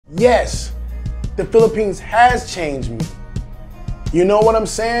yes, the Philippines has changed me. You know what I'm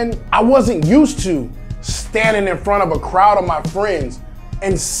saying? I wasn't used to standing in front of a crowd of my friends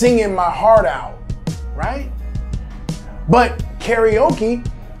and singing my heart out, right? But karaoke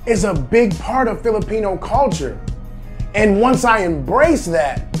is a big part of Filipino culture. And once I embraced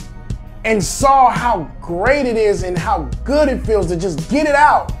that and saw how great it is and how good it feels to just get it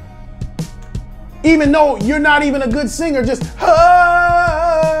out, even though you're not even a good singer, just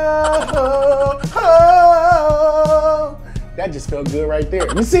that just felt good right there.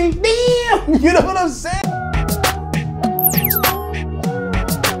 You see? Damn! You know what I'm saying?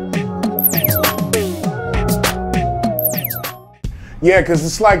 Yeah, because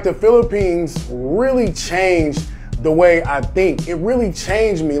it's like the Philippines really changed the way I think. It really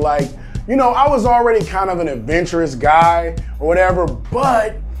changed me. Like, you know, I was already kind of an adventurous guy or whatever,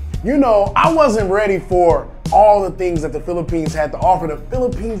 but, you know, I wasn't ready for all the things that the Philippines had to offer. The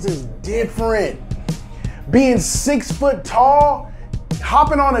Philippines is different. Being 6 foot tall,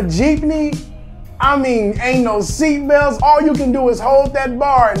 hopping on a jeepney, I mean, ain't no seatbelts. All you can do is hold that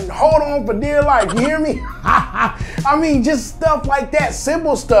bar and hold on for dear life. You hear me? I mean, just stuff like that,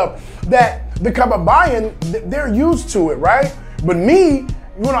 simple stuff that the kababayan, they're used to it, right? But me,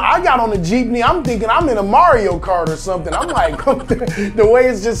 you know, I got on the jeepney, I'm thinking I'm in a Mario Kart or something. I'm like, the way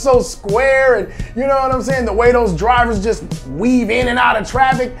it's just so square and you know what I'm saying? The way those drivers just weave in and out of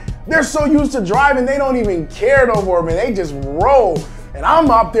traffic. They're so used to driving, they don't even care no more, man. They just roll. And I'm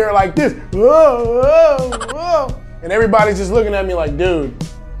up there like this, whoa, whoa, whoa. And everybody's just looking at me like, dude,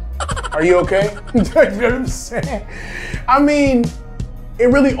 are you okay? You know what I'm saying? I mean, it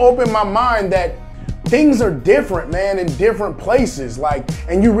really opened my mind that things are different, man, in different places. Like,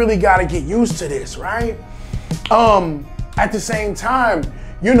 and you really gotta get used to this, right? At the same time,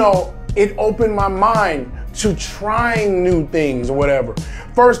 you know, it opened my mind to trying new things or whatever.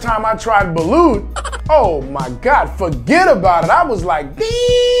 First time I tried balut, oh my God, forget about it. I was like,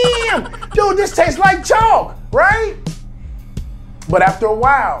 damn, dude, this tastes like chalk, right? But after a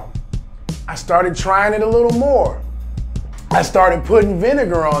while, I started trying it a little more. I started putting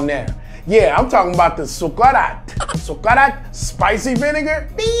vinegar on there. Yeah, I'm talking about the sukarat. Sukarat, spicy vinegar.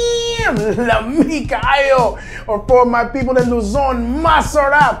 Damn, la mi kayo. Or for my people in Luzon,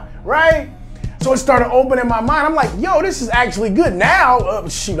 masarap, right? So it started opening my mind. I'm like, yo, this is actually good. Now,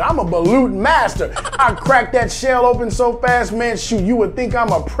 shoot, I'm a balut master. I cracked that shell open so fast, man, shoot, you would think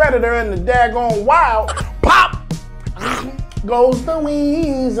I'm a predator in the daggone wild. Pop! Goes the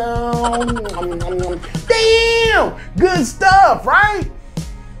weasel. Damn! Good stuff, right?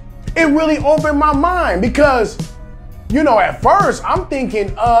 It really opened my mind because, you know, at first I'm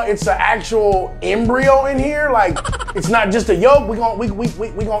thinking it's an actual embryo in here. Like, it's not just a yolk. We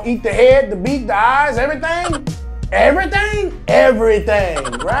gonna eat the head, the beak, the eyes, everything,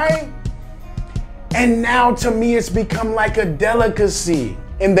 right? And now to me, it's become like a delicacy.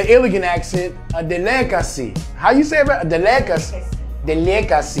 In the elegant accent, a delicacy. How you say it? A delicacy.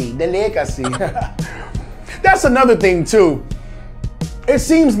 Delicacy. That's another thing too. It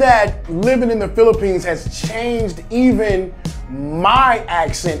seems that living in the Philippines has changed even my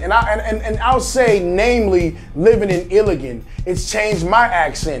accent, and I'll say, namely, living in Iligan, it's changed my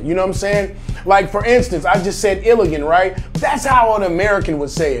accent. You know what I'm saying? Like, for instance, I just said Iligan, right? That's how an American would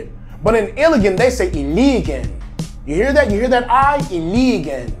say it. But in Iligan, they say Iligan. You hear that? You hear that I?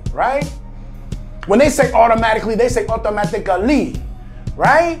 Iligan, right? When they say automatically, they say automatically,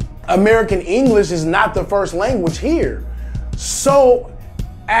 right? American English is not the first language here. So,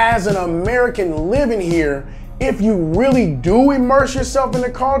 as an American living here, if you really do immerse yourself in the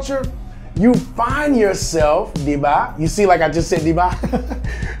culture, you find yourself, diba? You see, like I just said, diba?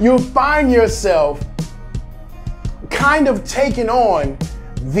 You find yourself kind of taking on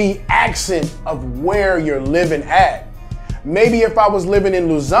the accent of where you're living at. Maybe if I was living in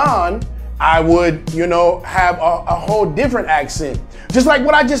Luzon, I would, you know, have a whole different accent. Just like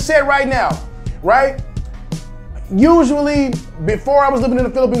what I just said right now, right? Usually, before I was living in the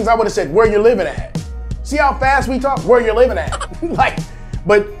Philippines, I would have said, where you're living at. See how fast we talk? Where you're living at. Like,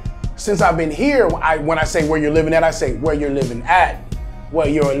 but since I've been here, when I say where you're living at, I say where you're living at. Where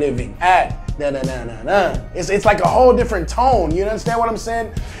you're living at. It's like a whole different tone. You understand what I'm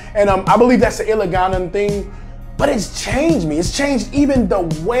saying? And I believe that's the Ilaganan thing. But it's changed me. It's changed even the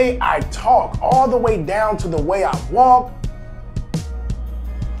way I talk, all the way down to the way I walk.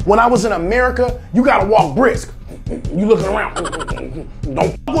 When I was in America, you gotta walk brisk. You looking around.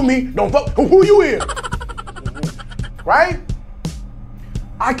 Don't fuck with me. Don't fuck. Who you is? Right?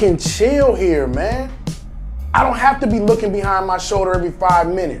 I can chill here, man. I don't have to be looking behind my shoulder every 5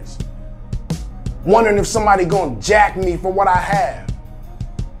 minutes, wondering if somebody gonna jack me for what I have.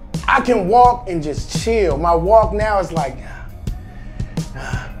 I can walk and just chill. My walk now is like,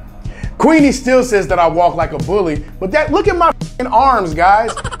 Queenie still says that I walk like a bully, but look at my arms,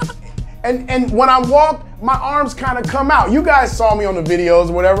 guys. And when I walk, my arms kind of come out. You guys saw me on the videos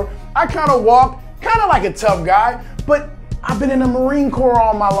or whatever. I kind of walk, kind of like a tough guy, but I've been in the Marine Corps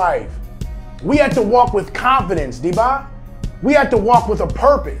all my life. We had to walk with confidence, Diba. We had to walk with a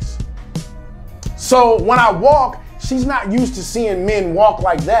purpose. So when I walk, she's not used to seeing men walk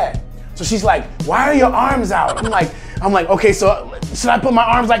like that. So she's like, why are your arms out? I'm like, okay, so should I put my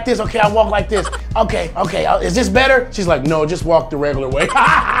arms like this? Okay, I walk like this. Okay, is this better? She's like, no, just walk the regular way.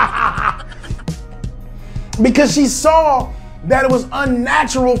 Because she saw that it was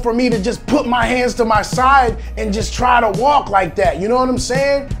unnatural for me to just put my hands to my side and just try to walk like that. You know what I'm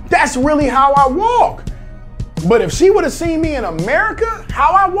saying? That's really how I walk. But if she would have seen me in America,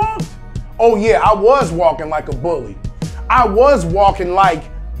 how I walked, oh yeah, I was walking like a bully. I was walking like,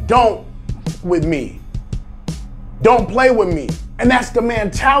 don't with me. Don't play with me. And that's the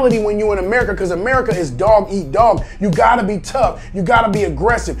mentality when you're in America, because America is dog eat dog. You gotta be tough. You gotta be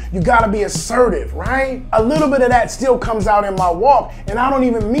aggressive. You gotta be assertive, right? A little bit of that still comes out in my walk, and I don't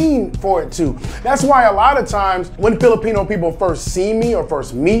even mean for it to. That's why a lot of times when Filipino people first see me or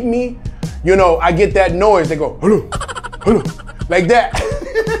first meet me, you know, I get that noise. They go, hello, hello, like that.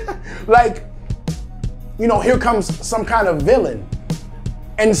 Like, you know, here comes some kind of villain.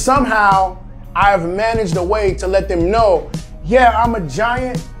 And somehow I've managed a way to let them know, yeah, I'm a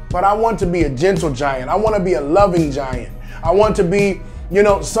giant, but I want to be a gentle giant. I want to be a loving giant. I want to be, you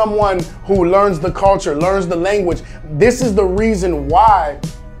know, someone who learns the culture, learns the language. This is the reason why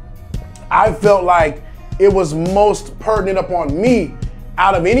I felt like it was most pertinent upon me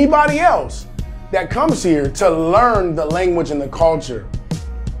out of anybody else that comes here to learn the language and the culture.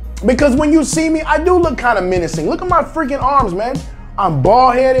 Because when you see me, I do look kind of menacing. Look at my freaking arms, man. I'm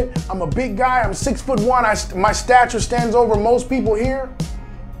bald-headed, I'm a big guy, I'm 6'1", my stature stands over most people here,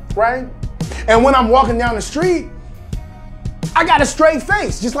 right? And when I'm walking down the street, I got a straight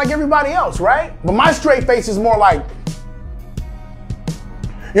face, just like everybody else, right? But my straight face is more like,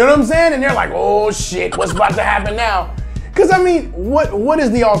 you know what I'm saying? And they're like, oh shit, what's about to happen now? Because I mean, what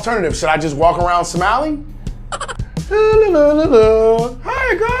is the alternative? Should I just walk around smiling?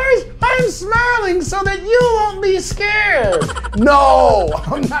 Hi guys, I'm smiling so that you won't be scared. No,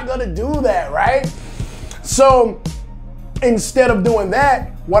 I'm not gonna do that, right? So instead of doing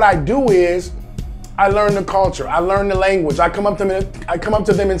that, what I do is I learn the culture, I learn the language. I come up to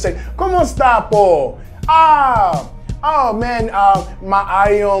them and say, "¿Cómo está po?" Oh man,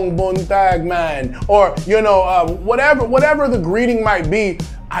 maayong buntag man, or you know, whatever the greeting might be.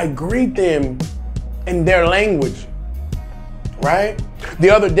 I greet them in their language. Right? The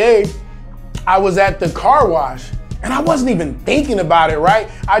other day, I was at the car wash and I wasn't even thinking about it,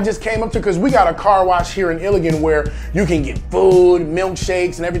 right? I just came up to, because we got a car wash here in Illigan where you can get food,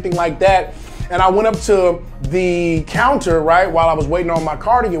 milkshakes and everything like that. And I went up to the counter, right, while I was waiting on my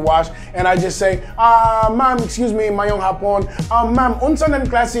car to get washed, and I just say, ma'am, excuse me, mayong hapon, ma'am, unsa ng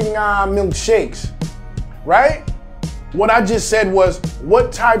klaseng milkshakes, right? What I just said was,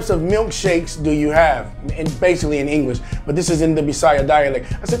 what types of milkshakes do you have? And basically in English, but this is in the Bisaya dialect.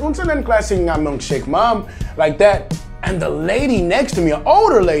 I said, unsa ng klaseng milkshake, ma'am? Like that. And the lady next to me, an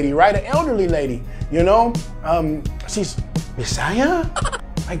older lady, right? An elderly lady, you know? She's, Bisaya?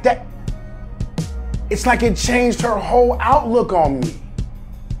 Like that. It's like it changed her whole outlook on me.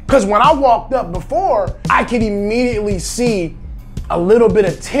 Because when I walked up before, I could immediately see a little bit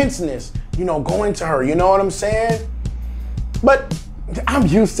of tenseness, you know, going to her, you know what I'm saying? But I'm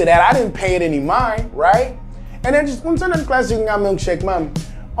used to that. I didn't pay it any mind, right? And then just, unsa ng klaseng milkshake, ma'am?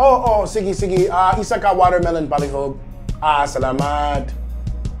 Oh, sige, isa ka watermelon palihog. Salamat.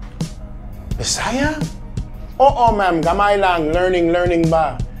 Bisaya? Oh, ma'am, gamay lang, learning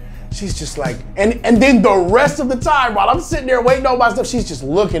ba? She's just like, and then the rest of the time while I'm sitting there waiting on my stuff, she's just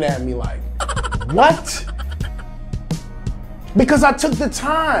looking at me like, what? Because I took the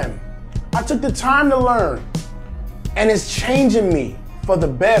time. I took the time to learn. And it's changing me for the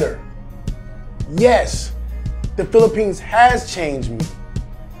better. Yes, the Philippines has changed me.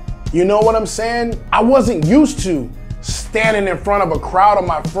 You know what I'm saying? I wasn't used to standing in front of a crowd of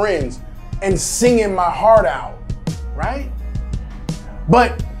my friends and singing my heart out, right?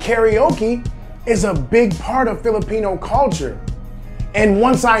 But karaoke is a big part of Filipino culture. And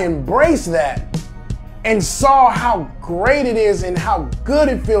once I embraced that and saw how great it is and how good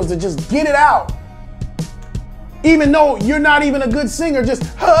it feels to just get it out, even though you're not even a good singer, just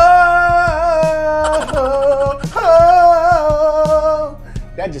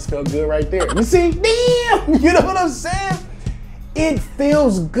that just felt good right there. You see, damn, you know what I'm saying? It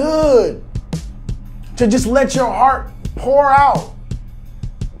feels good to just let your heart pour out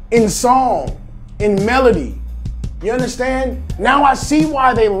in song, in melody. You understand? Now I see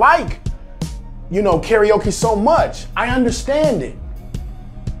why they like, karaoke so much. I understand it.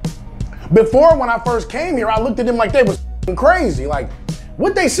 Before, when I first came here, I looked at them like they was crazy. Like,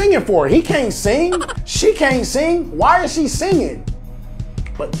 what they singing for? He can't sing. She can't sing. Why is she singing?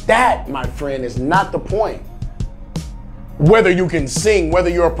 But that, my friend, is not the point. Whether you can sing, whether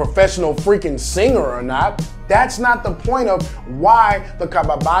you're a professional freaking singer or not, that's not the point of why the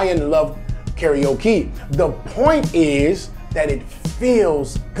kababayan love karaoke. The point is that it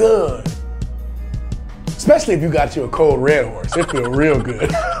feels good. Especially if you got you a cold red horse. It feels real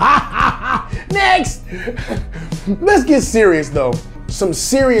good. Next! Let's get serious though. Some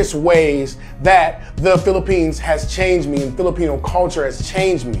serious ways that the Philippines has changed me and Filipino culture has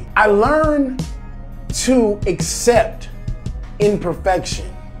changed me. I learned to accept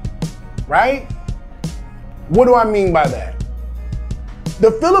imperfection, right? What do I mean by that?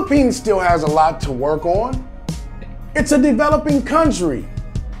 The Philippines still has a lot to work on. It's a developing country.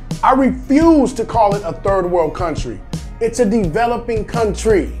 I refuse to call it a third world country. It's a developing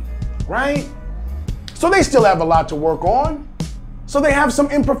country, right? So they still have a lot to work on. So they have some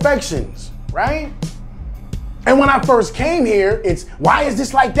imperfections, right? And when I first came here, it's, why is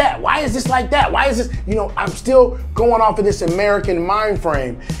this like that? Why is this like that? Why is this? I'm still going off of this American mind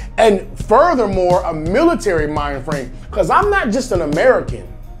frame. And furthermore, a military mind frame. Because I'm not just an American.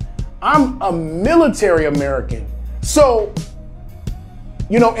 I'm a military American. So,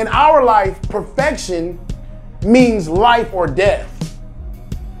 in our life, perfection means life or death,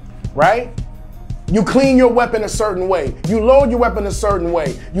 right? You clean your weapon a certain way. You load your weapon a certain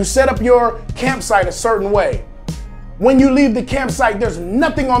way. You set up your campsite a certain way. When you leave the campsite, there's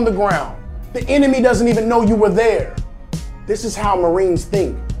nothing on the ground. The enemy doesn't even know you were there. This is how Marines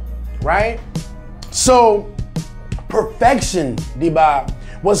think, right? So perfection, Diba,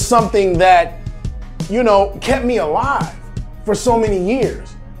 was something that, kept me alive for so many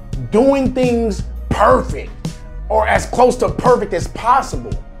years. Doing things perfect or as close to perfect as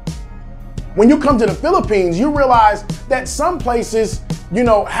possible. When you come to the Philippines, you realize that some places,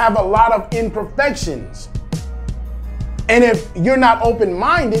 have a lot of imperfections. And if you're not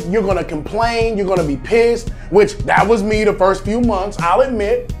open-minded, you're gonna complain, you're gonna be pissed, which that was me the first few months, I'll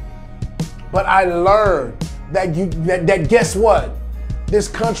admit. But I learned that guess what? This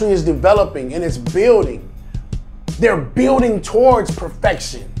country is developing and it's building. They're building towards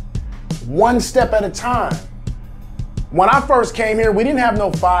perfection, one step at a time. When I first came here, we didn't have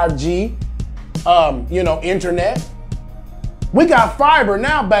no 5G, internet. We got fiber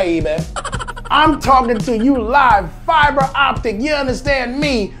now, baby. I'm talking to you live, fiber optic, you understand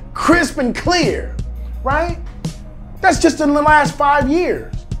me, crisp and clear, right? That's just in the last 5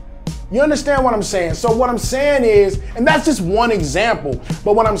 years. You understand what I'm saying? So what I'm saying is, and that's just one example,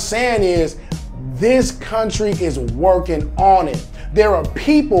 but what I'm saying is, this country is working on it. There are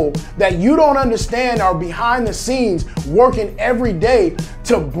people that you don't understand are behind the scenes working every day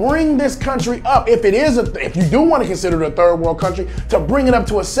to bring this country up. If you do want to consider it a third world country, to bring it up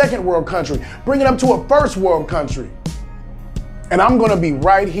to a second world country, bring it up to a first world country. And I'm going to be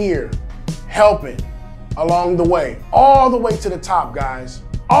right here helping along the way, all the way to the top, guys,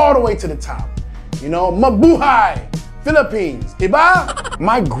 all the way to the top. Mabuhay, Philippines, diba?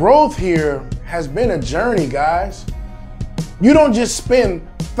 My growth here has been a journey, guys. You don't just spend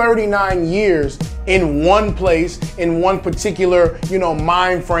 39 years in one place, in one particular,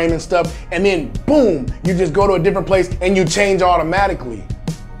 mind frame and stuff, and then boom, you just go to a different place and you change automatically.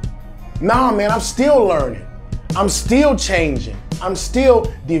 Nah, man, I'm still learning. I'm still changing. I'm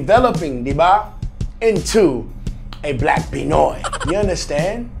still developing, diba, into a black Pinoy. You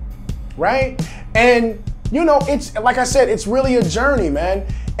understand? Right? And, it's, like I said, it's really a journey, man.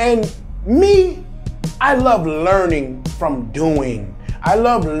 And me, I love learning from doing. I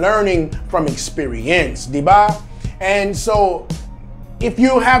love learning from experience, diba? And so if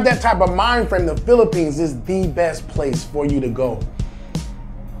you have that type of mind frame, the Philippines is the best place for you to go.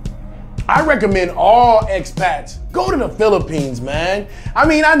 I recommend all expats go to the Philippines, man. I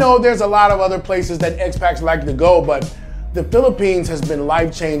mean, I know there's a lot of other places that expats like to go, but the Philippines has been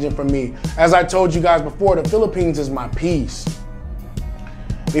life-changing for me. As I told you guys before, the Philippines is my peace.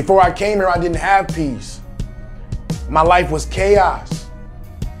 Before I came here, I didn't have peace. My life was chaos.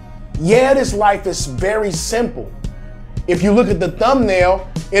 Yeah, this life is very simple. If you look at the thumbnail,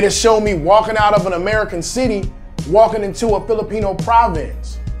 it'll show me walking out of an American city, walking into a Filipino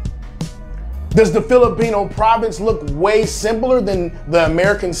province. Does the Filipino province look way simpler than the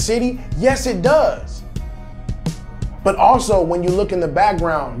American city? Yes, it does. But also, when you look in the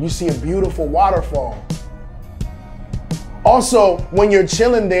background, you see a beautiful waterfall. Also, when you're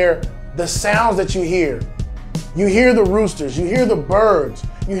chilling there, the sounds that you hear the roosters, you hear the birds,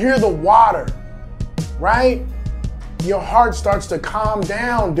 you hear the water, right? Your heart starts to calm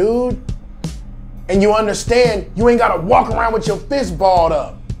down, dude. And you understand you ain't gotta walk around with your fist balled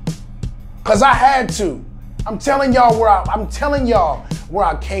up. Cause I had to. I'm telling y'all where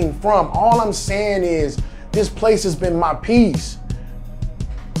I came from. All I'm saying is this place has been my peace.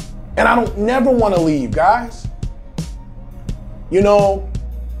 And I don't never wanna leave, guys. You know,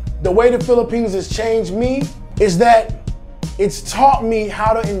 the way the Philippines has changed me is that it's taught me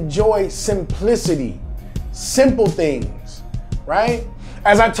how to enjoy simplicity, simple things, right?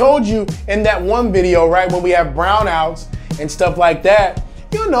 As I told you in that one video, right, when we have brownouts and stuff like that,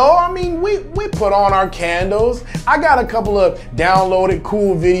 you know, I mean, we put on our candles. I got a couple of downloaded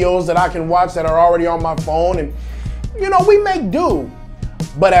cool videos that I can watch that are already on my phone, and, you know, we make do.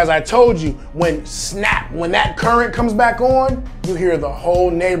 But as I told you, when that current comes back on, you hear the whole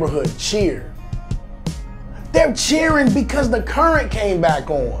neighborhood cheer. They're cheering because the current came back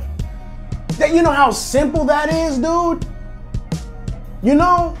on. You know how simple that is, dude? You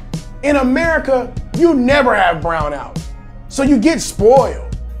know, in America, you never have brownout. So you get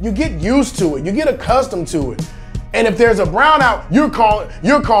spoiled. You get used to it. You get accustomed to it. And if there's a brownout, you're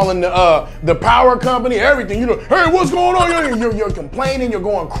calling the power company, everything. You know, hey, what's going on? You're complaining, you're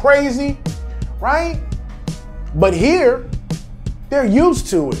going crazy, right? But here, they're used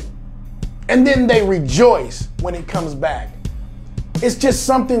to it. And then they rejoice when it comes back. It's just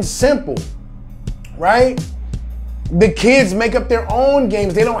something simple, right? The kids make up their own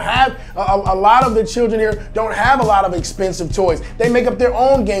games. They don't have, a lot of the children here don't have a lot of expensive toys. They make up their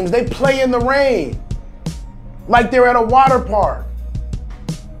own games. They play in the rain like they're at a water park.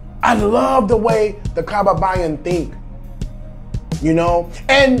 I love the way the Kababayan think, you know?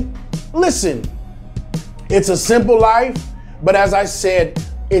 And listen, it's a simple life, but as I said,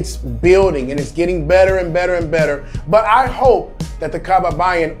 it's building and it's getting better and better and better. But I hope that the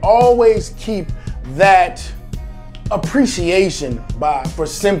Kababayan always keep that appreciation for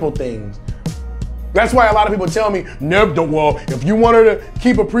simple things. That's why a lot of people tell me, well, if you want her to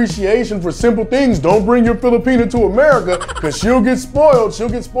keep appreciation for simple things, don't bring your Filipina to America because she'll get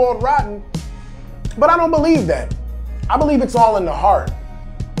spoiled rotten. But I don't believe that. I believe it's all in the heart.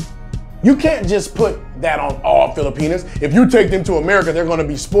 You can't just put that on all Filipinas. If you take them to America, they're gonna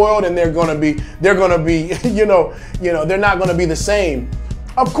be spoiled and they're gonna be, they're not gonna be the same.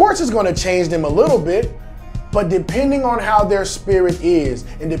 Of course it's gonna change them a little bit, but depending on how their spirit is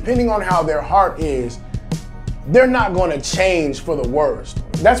and depending on how their heart is, they're not gonna change for the worst.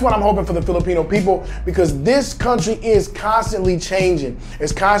 That's what I'm hoping for the Filipino people, because this country is constantly changing.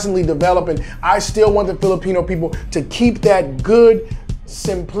 It's constantly developing. I still want the Filipino people to keep that good,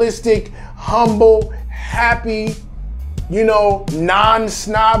 simplistic, humble, happy, you know,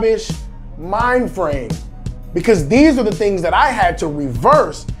 non-snobbish mind frame. Because these are the things that I had to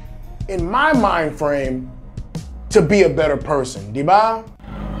reverse in my mind frame to be a better person. Diba?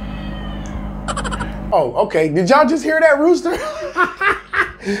 Oh, okay. Did y'all just hear that rooster?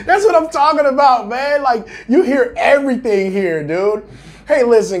 That's what I'm talking about, man. Like, you hear everything here, dude. Hey,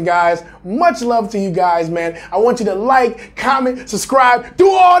 listen, guys, much love to you guys, man. I want you to like, comment, subscribe, do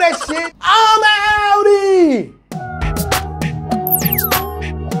all that shit. I'm outie!